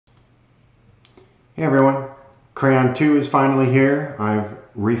Hey everyone, Crayon 2 is finally here. I've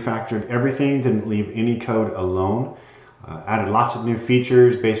refactored everything, didn't leave any code alone. Added lots of new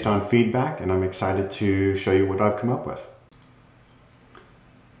features based on feedback, and I'm excited to show you what I've come up with.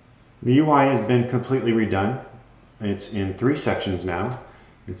 The UI has been completely redone. It's in 3 sections now.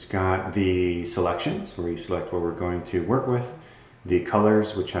 It's got the selections, where you select what we're going to work with, the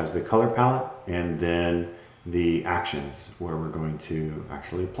colors, which has the color palette, and then the actions, where we're going to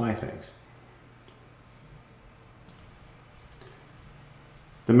actually apply things.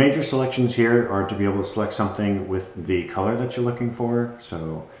 The major selections here are to be able to select something with the color that you're looking for.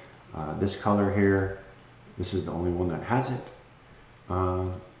 So this color here, this is the only one that has it.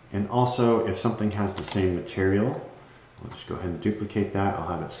 And also if something has the same material, I'll just go ahead and duplicate that. I'll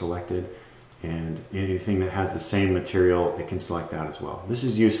have it selected, and anything that has the same material, it can select that as well. This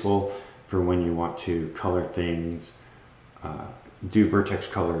is useful for when you want to color things, do vertex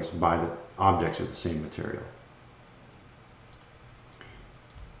colors by the objects of the same material.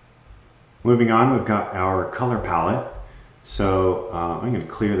 Moving on, we've got our color palette. So I'm going to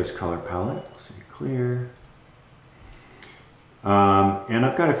clear this color palette. Let's see, clear. And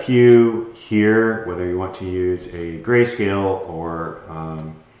I've got a few here, whether you want to use a grayscale or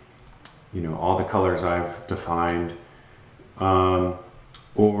all the colors I've defined. Or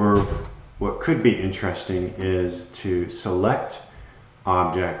what could be interesting is to select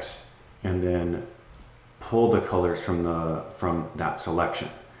objects and then pull the colors from that selection.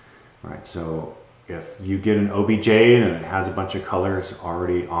 Right, so if you get an OBJ and it has a bunch of colors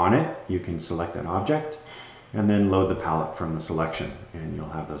already on it, you can select that object and then load the palette from the selection, and you'll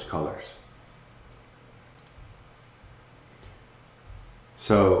have those colors.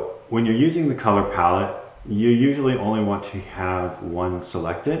 So when you're using the color palette, you usually only want to have one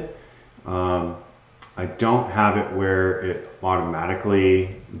selected. I don't have it where it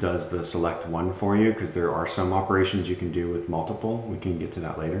automatically does the select one for you, because there are some operations you can do with multiple. We can get to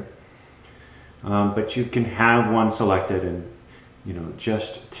that later. But you can have one selected, and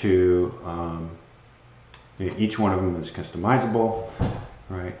just to each one of them is customizable,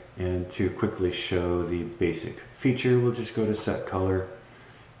 right? And to quickly show the basic feature, we'll just go to set color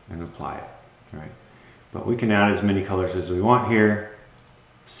and apply it, right? But we can add as many colors as we want here,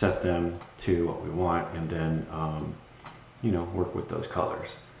 set them to what we want, and then work with those colors.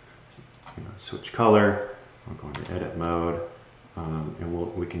 So, switch color. I'll go into edit mode.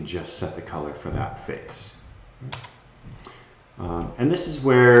 And we can just set the color for that face. And this is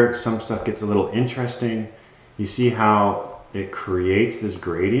where some stuff gets a little interesting. You see how it creates this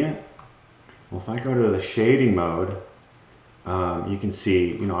gradient? Well, if I go to the shading mode, you can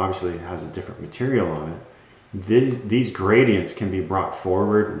see, obviously it has a different material on it. These gradients can be brought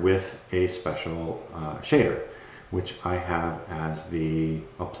forward with a special shader, which I have as the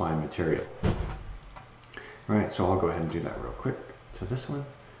apply material. All right, so I'll go ahead and do that real quick to this one,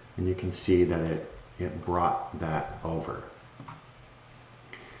 and you can see that it brought that over.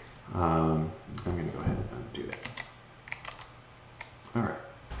 I'm going to go ahead and undo that. All right.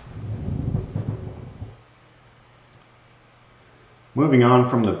 Moving on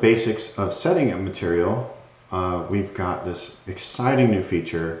from the basics of setting a material, we've got this exciting new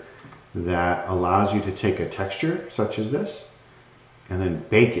feature that allows you to take a texture such as this and then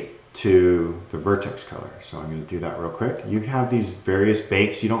bake it to the vertex color. So I'm going to do that real quick. You have these various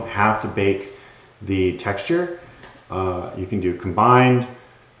bakes. You don't have to bake the texture. You can do combined,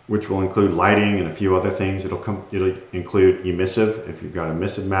 which will include lighting and a few other things. It'll include emissive if you've got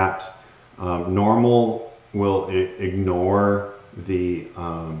emissive maps. Normal will ignore the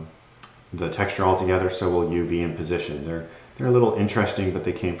texture altogether, so will UV and position. They're a little interesting, but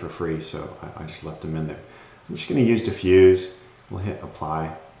they came for free, so I just left them in there. I'm just going to use diffuse. We'll hit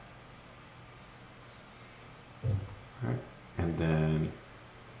apply. All right, and then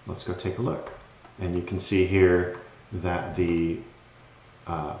let's go take a look. And you can see here that the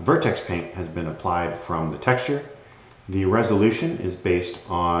vertex paint has been applied from the texture. The resolution is based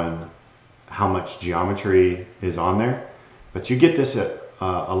on how much geometry is on there, but you get this at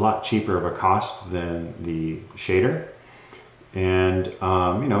a lot cheaper of a cost than the shader, and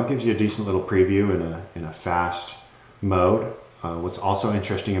it gives you a decent little preview in a fast mode. What's also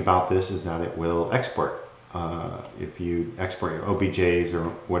interesting about this is that it will export. If you export your OBJs or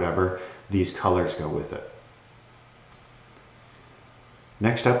whatever, these colors go with it.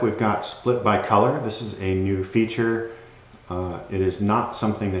 Next up, we've got split by color. This is a new feature. It is not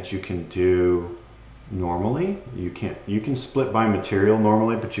something that you can do normally. You can split by material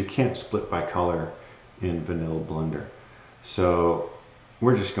normally, but you can't split by color in vanilla Blender. So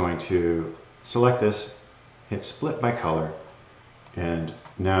we're just going to select this, hit split by color, and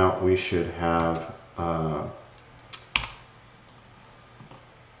now we should have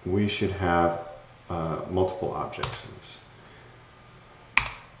multiple objects.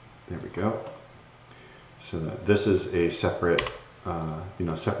 There we go. So that this is a separate,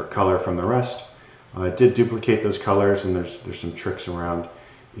 separate color from the rest. I did duplicate those colors, and there's some tricks around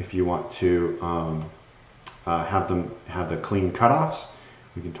if you want to have the clean cutoffs.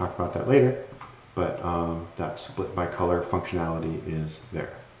 We can talk about that later, but that split by color functionality is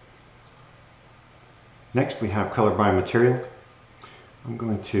there. Next we have color by material. I'm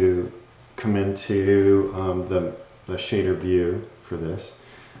going to come into the shader view for this,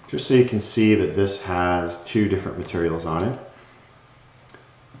 just so you can see that this has two different materials on it.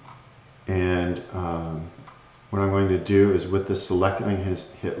 And what I'm going to do is, with this selected, I'm going to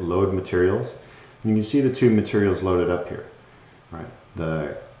hit load materials. And you can see the two materials loaded up here. Right.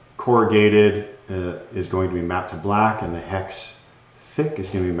 The corrugated is going to be mapped to black, and the hex thick is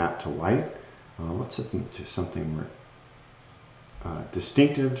going to be mapped to white. Let's set them to something more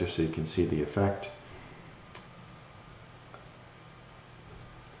distinctive, just so you can see the effect.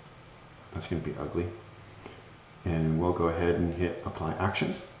 That's going to be ugly. And we'll go ahead and hit apply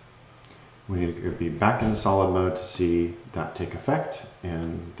action. We need to be back in the solid mode to see that take effect,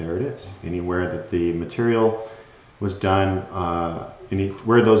 and there it is. Anywhere that the material was done,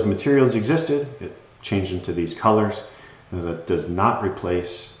 where those materials existed, it changed into these colors. That does not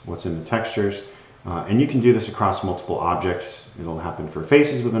replace what's in the textures. And you can do this across multiple objects. It'll happen for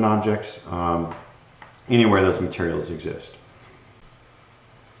faces within objects, anywhere those materials exist.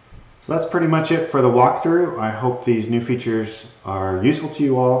 So that's pretty much it for the walkthrough. I hope these new features are useful to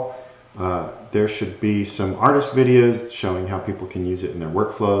you all. There should be some artist videos showing how people can use it in their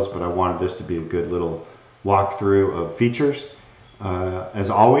workflows, but I wanted this to be a good little walkthrough of features. As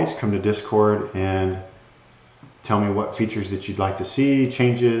always, come to Discord and tell me what features that you'd like to see,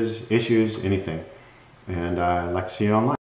 changes, issues, anything. And I'd like to see you online.